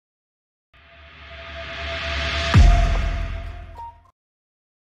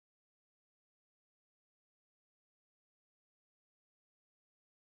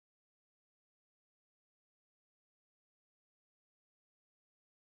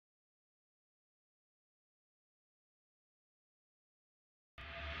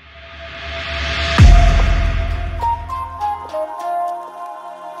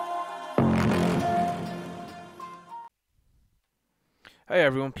Hey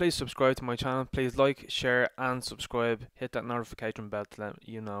everyone, please subscribe to my channel. Please like, share, and subscribe. Hit that notification bell to let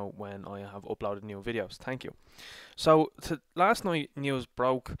you know when I have uploaded new videos. Thank you. So, last night news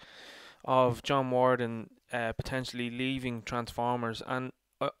broke of John Warden potentially leaving Transformers, and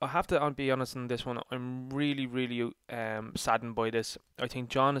I have to be honest on this one. I'm really saddened by this. I think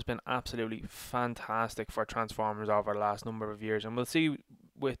John has been absolutely fantastic for Transformers over the last number of years, and we'll see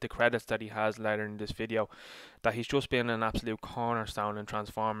with the credits that he has later in this video that he's just been an absolute cornerstone in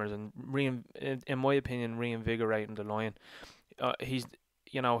Transformers and in my opinion reinvigorating the line. He's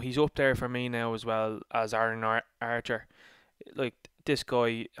he's up there for me now as well as Aaron Archer. Like, this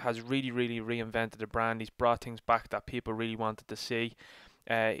guy has really reinvented the brand. He's brought things back that people really wanted to see.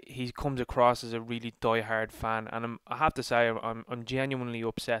 He comes across as a really die-hard fan, and I have to say I'm genuinely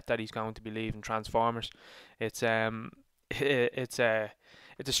upset that he's going to be leaving Transformers. It's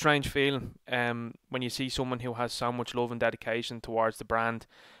it's a strange feeling when you see someone who has so much love and dedication towards the brand,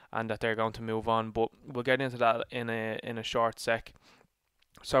 and that they're going to move on. But we'll get into that in a short sec.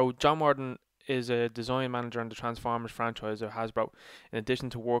 So John Warden is a design manager on the Transformers franchise of Hasbro. In addition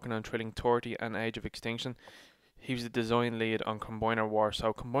to working on Thrilling 30 and Age of Extinction, he was the design lead on Combiner Wars.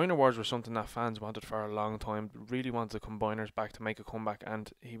 So Combiner Wars was something that fans wanted for a long time. Really wanted the Combiners back to make a comeback,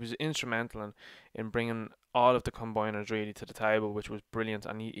 and he was instrumental in bringing all of the Combiners really to the table, which was brilliant.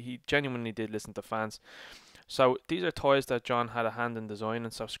 And he genuinely did listen to fans. So these are toys that John had a hand in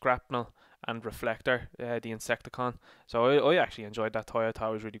designing. So Scrapnel and Reflector, the Insecticon. So I actually enjoyed that toy. I thought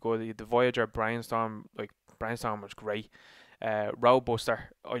it was really good. The Voyager Brainstorm was great. Roadbuster,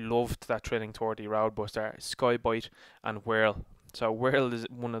 I loved that Thrilling 30 Roadbuster. Skybite and Whirl. So Whirl is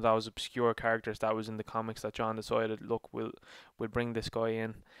one of those obscure characters that was in the comics that John decided, look, we'll bring this guy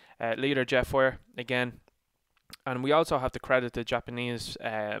in. Leader Jetfire again, and we also have to credit the Japanese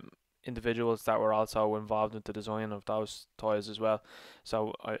individuals that were also involved with the design of those toys as well.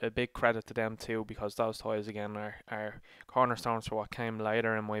 So a big credit to them too, because those toys again are cornerstones for what came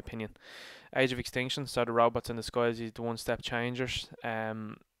later, in my opinion. Age of Extinction, so the robots in the skies, the one-step changers.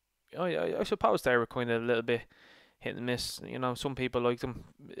 I suppose they were kind of a little bit hit and miss. You know, some people liked them.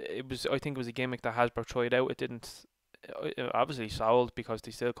 I think it was a gimmick that Hasbro tried out. It didn't. It obviously sold because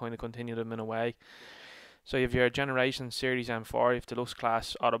they still kind of continued them in a way. So you have your Generation Series M4, you have Deluxe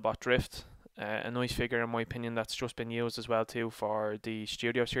Class Autobot Drift, a nice figure in my opinion that's just been used as well too for the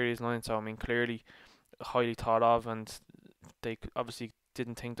Studio Series line. So I mean, clearly highly thought of, and they obviously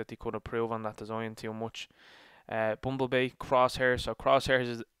didn't think that they could improve on that design too much. Bumblebee, Crosshair. So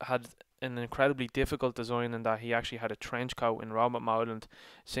Crosshair had an incredibly difficult design in that he actually had a trench coat in robot mode, and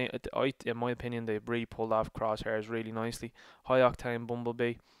in my opinion they really pulled off Crosshairs really nicely. High Octane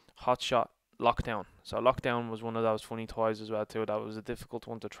Bumblebee, Hotshot, Lockdown. So Lockdown was one of those funny toys as well too. That was a difficult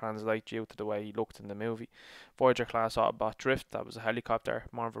one to translate due to the way he looked in the movie. Voyager class Autobot Drift. That was a helicopter,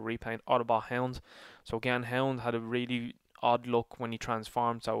 more of a repaint. Autobot Hound. So again, Hound had a really odd look when he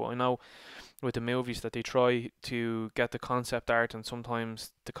transformed. So I know with the movies that they try to get the concept art, and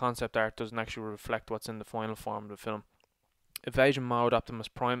sometimes the concept art doesn't actually reflect what's in the final form of the film. Evasion Mode Optimus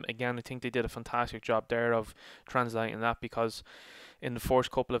Prime, again I think they did a fantastic job there of translating that, because in the first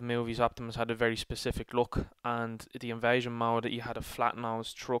couple of movies Optimus had a very specific look, and the Invasion Mode he had a flat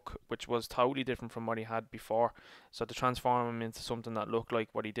nosed truck which was totally different from what he had before. So to transform him into something that looked like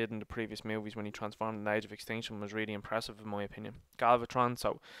what he did in the previous movies when he transformed in Age of Extinction was really impressive in my opinion. Galvatron,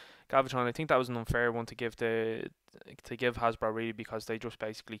 I think that was an unfair one to give Hasbro really, because they just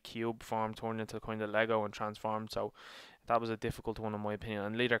basically cube formed, turned into kind of Lego and transformed. So that was a difficult one in my opinion.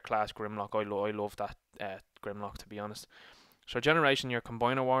 And Leader Class Grimlock, I love that Grimlock, to be honest. So Generation, your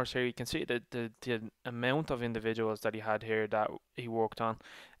Combiner Wars here, you can see the amount of individuals that he had here that he worked on,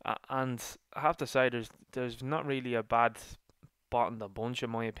 and I have to say there's not really a bad bot in the bunch in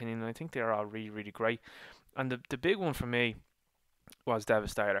my opinion. I think they're all really great. And the big one for me was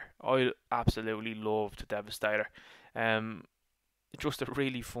Devastator. I absolutely loved Devastator. Just a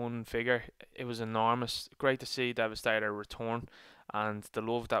really fun figure. It was enormous. Great to see Devastator return, and the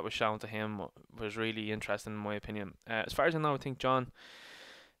love that was shown to him was really interesting in my opinion. As far as I know, I think John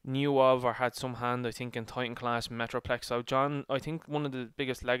knew of or had some hand, I think, in Titan class Metroplex. So John, I think one of the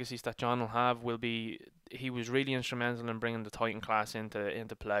biggest legacies that John will have will be he was really instrumental in bringing the Titan class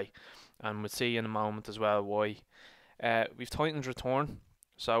into play, and we'll see in a moment as well why. We've Titans Return.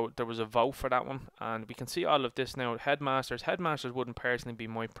 So there was a vote for that one, and we can see all of this now. Headmasters wouldn't personally be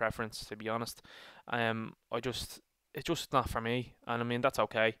my preference, to be honest. It's just not for me, and I mean that's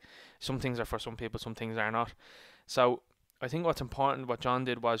okay. Some things are for some people, some things are not. So I think what's important, what John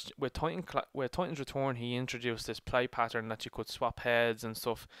did was with Titans Return, he introduced this play pattern that you could swap heads and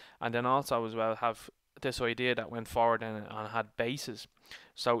stuff, and then also as well have this idea that went forward and had bases.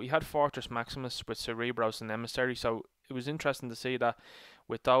 So he had Fortress Maximus with Cerebros and Emissary. So it was interesting to see that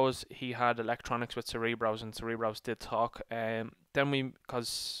with those he had electronics with Cerebros, and Cerebros did talk. Then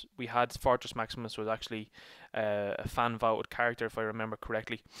because we had Fortress Maximus was actually a fan voted character if I remember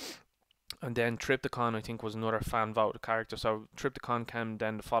correctly. And then Trypticon, I think, was another fan voted character. So Trypticon came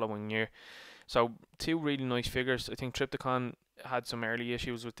then the following year. So two really nice figures. I think Trypticon had some early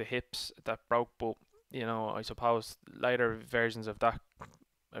issues with the hips that broke, but I suppose later versions of that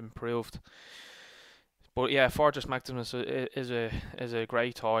improved. But yeah, Fortress Maximus is a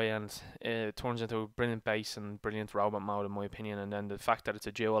great toy, and it turns into a brilliant base and brilliant robot mode in my opinion. And then the fact that it's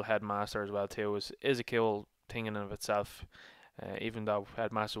a dual headmaster as well too is a cool thing in and of itself. Even though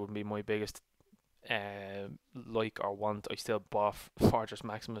headmaster wouldn't be my biggest like or want, I still bought Fortress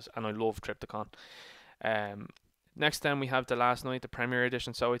Maximus, and I love Trypticon. Next then we have the Last Night, the Premier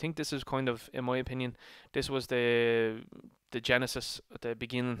Edition. So I think this is kind of, in my opinion, this was the genesis, the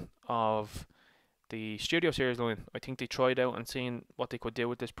beginning of the Studio Series line. I think they tried out and seen what they could do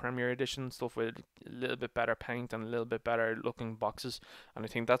with this Premier Edition stuff, with a little bit better paint and a little bit better looking boxes, and I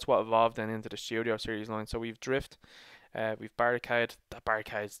think that's what evolved then into the Studio Series line. So we've Drift, we've Barricade. That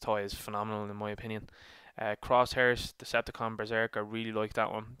Barricade's toy is phenomenal in my opinion. Crosshairs, Decepticon, Berserk, I really like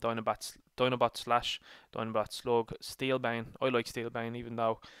that one. Dinobot Slash, Dinobot Slug, Steelbane. I like Steelbane even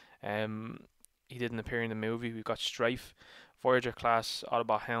though he didn't appear in the movie. We've got Strife, Voyager class,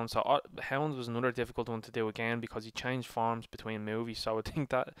 Autobot Hound. So Hound was another difficult one to do again because he changed forms between movies. So I think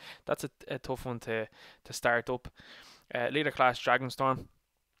that's a tough one to start up. Leader class, Dragonstorm.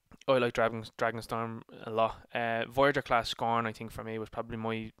 I like Dragonstorm a lot. Voyager class Scorn, I think for me was probably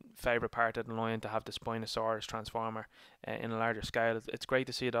my favourite part of the line, to have the Spinosaurus Transformer in a larger scale. It's great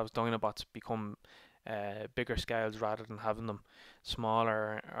to see those Dinobots become bigger scales rather than having them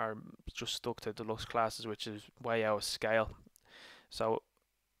smaller or just stuck to deluxe classes, which is way out of scale. So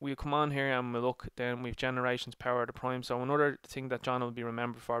we come on here and we look, then we've Generations Power of the Prime. So another thing that John will be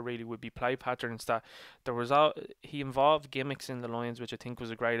remembered for really would be play patterns, that there was he involved gimmicks in the lines, which I think was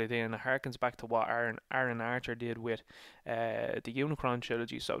a great idea, and it harkens back to what Aaron Archer did with the Unicron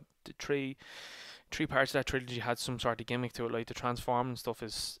trilogy. So the three parts of that trilogy had some sort of gimmick to it, like the transforming stuff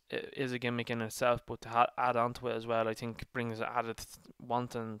is a gimmick in itself, but to add on to it as well, I think brings added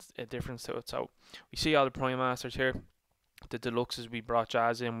want and a difference to it. So we see all the Prime Masters here. The deluxes, we brought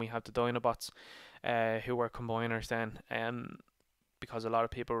Jazz in. We have the Dinobots, who were combiners then, because a lot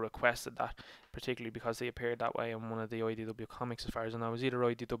of people requested that, particularly because they appeared that way in one of the IDW comics, as far as I know. It was either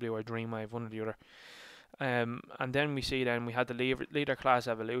IDW or Dreamwave, one or the other. And then we had the leader class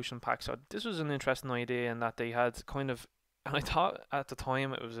evolution pack. So this was an interesting idea in that they had kind of, and I thought at the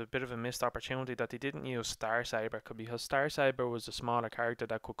time it was a bit of a missed opportunity that they didn't use Starsaber, because Starsaber was a smaller character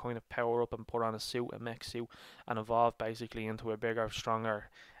that could kind of power up and put on a mech suit, and evolve basically into a bigger, stronger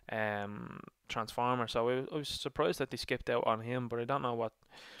Transformer. So I was surprised that they skipped out on him, but I don't know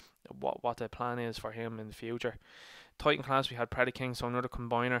what the plan is for him in the future. Titan class, we had Predaking, so another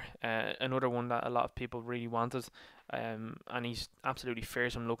combiner, another one that a lot of people really wanted, and he's absolutely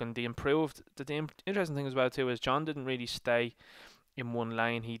fearsome looking. The interesting thing as well too is John didn't really stay in one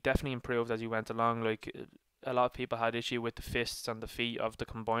lane. He definitely improved as he went along. Like, a lot of people had issue with the fists and the feet of the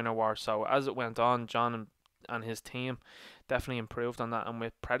combiner war, so as it went on, John and his team definitely improved on that, and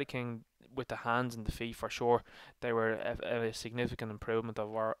with Predaking, with the hands and the feet for sure, they were a significant improvement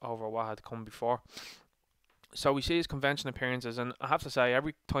over what had come before. So we see his convention appearances, and I have to say,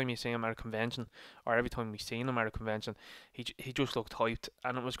 every time you see him at a convention, or every time we've seen him at a convention, he just looked hyped,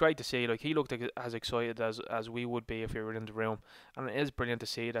 and it was great to see. Like, he looked as excited as we would be if we were in the room, and it is brilliant to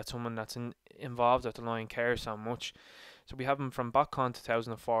see that someone that's involved with the line cares so much. So we have him from BotCon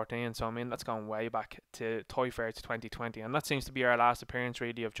 2014, so I mean that's going way back to Toy Fair to 2020, and that seems to be our last appearance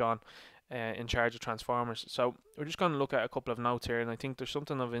really of John in charge of Transformers. So we're just going to look at a couple of notes here, and I think there's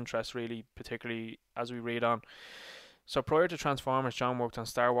something of interest really, particularly as we read on. So prior to Transformers, John worked on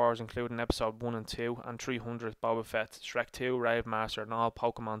Star Wars, including Episode 1 and 2, and 300, Boba Fett, Shrek 2, Rave Master, and all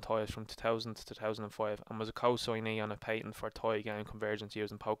Pokemon toys from 2000 to 2005, and was a co-signee on a patent for toy game convergence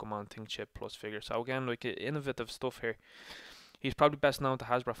using Pokemon Think Chip Plus figures. So again, like, innovative stuff here. He's probably best known to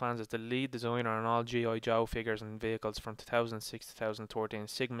Hasbro fans as the lead designer on all G.I. Joe figures and vehicles from 2006 to 2013,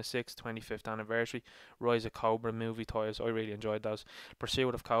 Sigma 6 25th anniversary, Rise of Cobra movie toys. I really enjoyed those.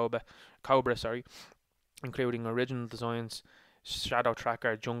 Pursuit of Cobra, including original designs Shadow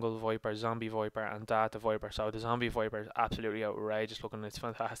Tracker, Jungle Viper, Zombie Viper, and Data Viper. So the Zombie Viper is absolutely outrageous looking. It's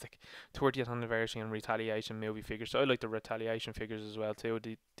fantastic. 30th anniversary and Retaliation movie figures. So I like the Retaliation figures as well too.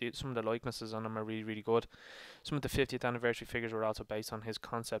 Some of the likenesses on them are really really good. Some of the 50th anniversary figures were also based on his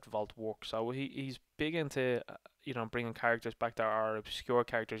concept vault work. So he's big into bringing characters back that are obscure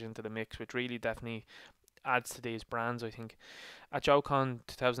characters into the mix, which really definitely adds to these brands, I think. At JoeCon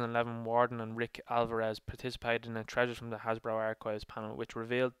 2011, Warden and Rick Alvarez participated in a Treasures from the Hasbro Archives panel, which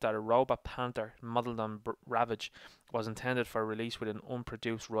revealed that a robot panther modelled on Ravage was intended for release with an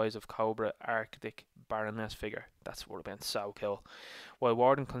unproduced Rise of Cobra Arctic Baroness figure. That would have been so cool. While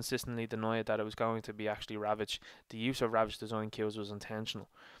Warden consistently denied that it was going to be actually Ravage, the use of Ravage design cues was intentional.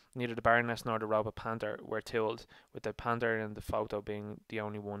 Neither the Baroness nor the robot panther were tooled, with the panther in the photo being the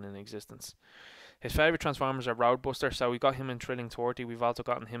only one in existence. His favourite Transformers are Roadbuster, so we got him in Thrilling 30. We've also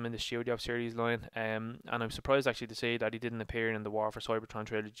gotten him in the Studio Series line, and I'm surprised actually to see that he didn't appear in the War for Cybertron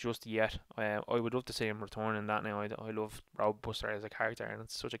trilogy just yet. I would love to see him return in that now. I love Roadbuster as a character, and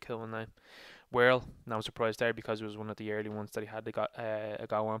it's such a cool name. Whirl, no surprise there because it was one of the early ones that he had to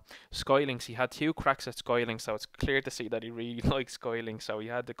go on. Skylinks, he had 2 cracks at Skylinks, so it's clear to see that he really likes Skylinks. So he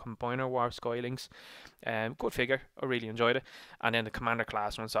had the Combiner War Skylinks, good figure, I really enjoyed it. And then the Commander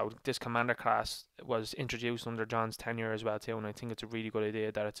class one. So this Commander class was introduced under John's tenure as well too, and I think it's a really good idea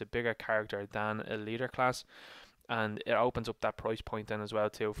that it's a bigger character than a leader class, and it opens up that price point then as well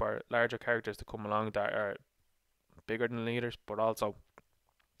too for larger characters to come along that are bigger than leaders, but also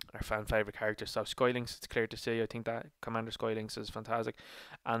our fan favourite characters. So Skylinks, it's clear to see. I think that Commander Skylinks is fantastic,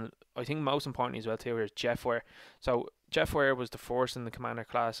 and I think most importantly as well too here is Jeff Ware. So Jeff Ware was the first in the Commander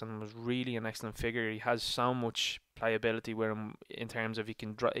class and was really an excellent figure. He has so much playability with him in terms of he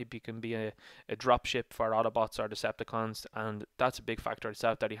can be a drop ship for Autobots or Decepticons, and that's a big factor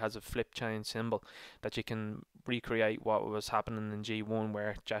itself that he has a flip chain symbol that you can recreate what was happening in G1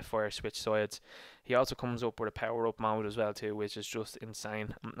 where Jeff Ware switched sides. He also comes up with a power up mode as well too, which is just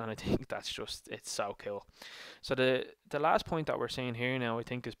insane, and I think that's just, it's so cool. So the last point that we're seeing here now, I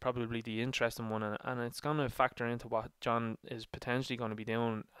think, is probably the interesting one, and it's going to factor into what John is potentially going to be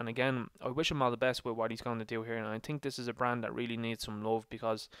doing. And again, I wish him all the best with what he's going to do here, and I think this is a brand that really needs some love,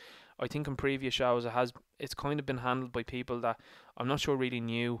 because I think in previous shows it's kind of been handled by people that I'm not sure really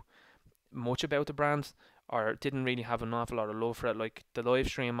knew much about the brand or didn't really have an awful lot of love for it. Like the live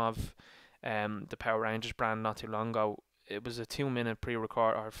stream of the Power Rangers brand not too long ago, it was a 2 minute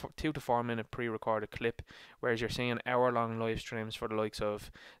pre-record or 2 to 4 minute pre-recorded clip, whereas you're seeing hour-long live streams for the likes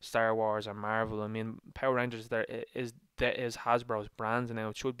of Star Wars or Marvel. I mean, Power Rangers that is Hasbro's brand now.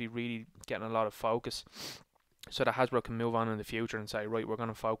 It should be really getting a lot of focus, so that Hasbro can move on in the future and say, right, we're going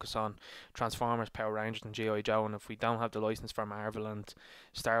to focus on Transformers, Power Rangers and G.I. Joe, and if we don't have the license for Marvel and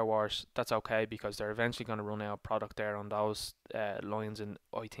Star Wars, that's okay, because they're eventually going to run out of product there on those lines, and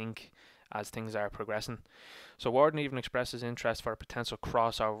I think as things are progressing. So Warden even expresses interest for a potential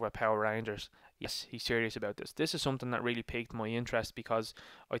crossover with Power Rangers. Yes, he's serious about this. This is something that really piqued my interest, because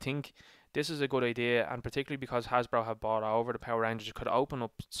I think this is a good idea, and particularly because Hasbro have bought over the Power Rangers, it could open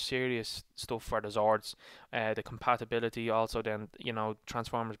up serious stuff for the Zords. The compatibility also then,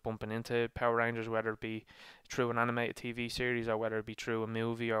 Transformers bumping into Power Rangers, whether it be through an animated TV series or whether it be through a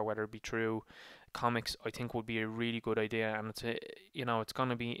movie or whether it be through comics, I think would be a really good idea, and it's going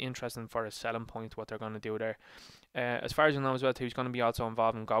to be interesting for a selling point what they're going to do there. As far as I know as well too, he's going to be also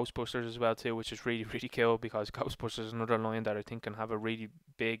involved in Ghostbusters as well too, which is really really cool, because Ghostbusters is another line that I think can have a really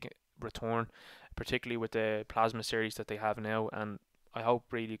big return, particularly with the plasma series that they have now, and I hope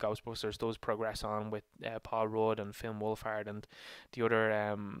really Ghostbusters does progress on with Paul Rudd and Finn Wolfhard and the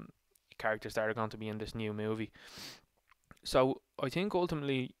other characters that are going to be in this new movie. So I think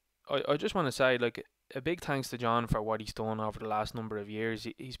ultimately I just want to say, like, a big thanks to John for what he's done over the last number of years.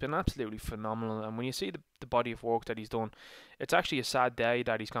 He's been absolutely phenomenal, and when you see the body of work that he's done, it's actually a sad day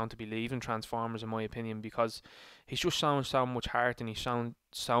that he's going to be leaving Transformers, in my opinion, because he's just shown so much heart and he's shown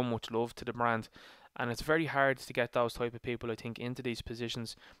so much love to the brand, and it's very hard to get those type of people, I think, into these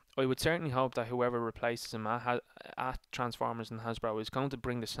positions. I would certainly hope that whoever replaces him at Transformers and Hasbro is going to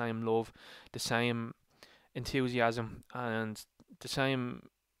bring the same love, the same enthusiasm, and the same,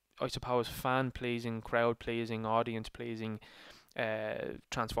 I suppose, fan pleasing, crowd pleasing, audience pleasing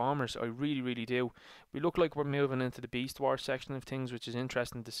Transformers. I really really do. We look like we're moving into the Beast Wars section of things, which is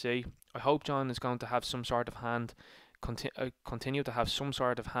interesting to see. I hope John is going to have some sort of hand, continue to have some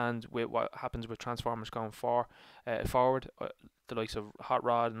sort of hand with what happens with Transformers going forward. The likes of Hot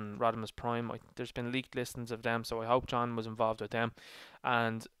Rod and Rodimus Prime, there's been leaked listings of them, so I hope John was involved with them.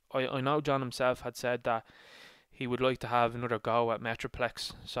 And I know John himself had said that he would like to have another go at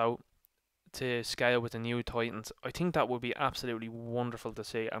Metroplex. So to scale with the new Titans. I think that would be absolutely wonderful to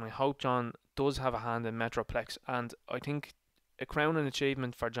see, and I hope John does have a hand in Metroplex. And I think a crowning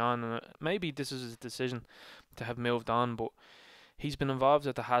achievement for John, and maybe this is his decision to have moved on, but he's been involved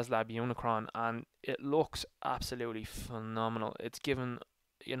with the HasLab Unicron, and it looks absolutely phenomenal. It's given,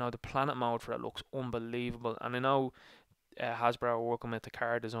 the planet mode for it looks unbelievable, and I know Hasbro are working with the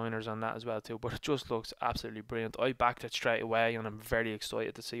car designers on that as well too, but it just looks absolutely brilliant. I backed it straight away, and I'm very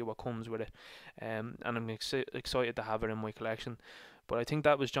excited to see what comes with it, and I'm excited to have it in my collection. But I think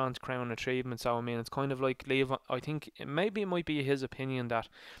that was John's crown achievement. So I mean, it's kind of like I think maybe it might be his opinion that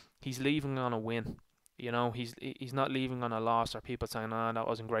he's leaving on a win. He's not leaving on a loss or people saying, "Ah, that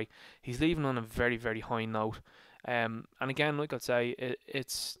wasn't great." He's leaving on a very, very high note. And again, like I say,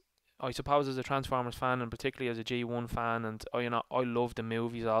 it's, I suppose, as a Transformers fan, and particularly as a G1 fan, and I love the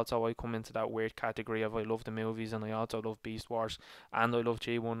movies also. I come into that weird category of I love the movies, and I also love Beast Wars, and I love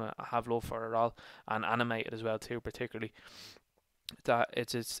G1. I have love for it all, and animated as well too, particularly. That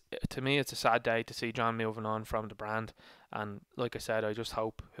it's to me, it's a sad day to see John moving on from the brand, and like I said, I just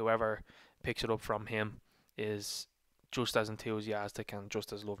hope whoever picks it up from him is just as enthusiastic and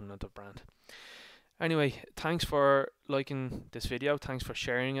just as loving of the brand. Anyway, thanks for liking this video, thanks for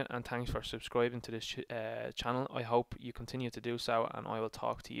sharing it, and thanks for subscribing to this channel. I hope you continue to do so, and I will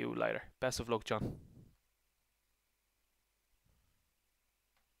talk to you later. Best of luck, John.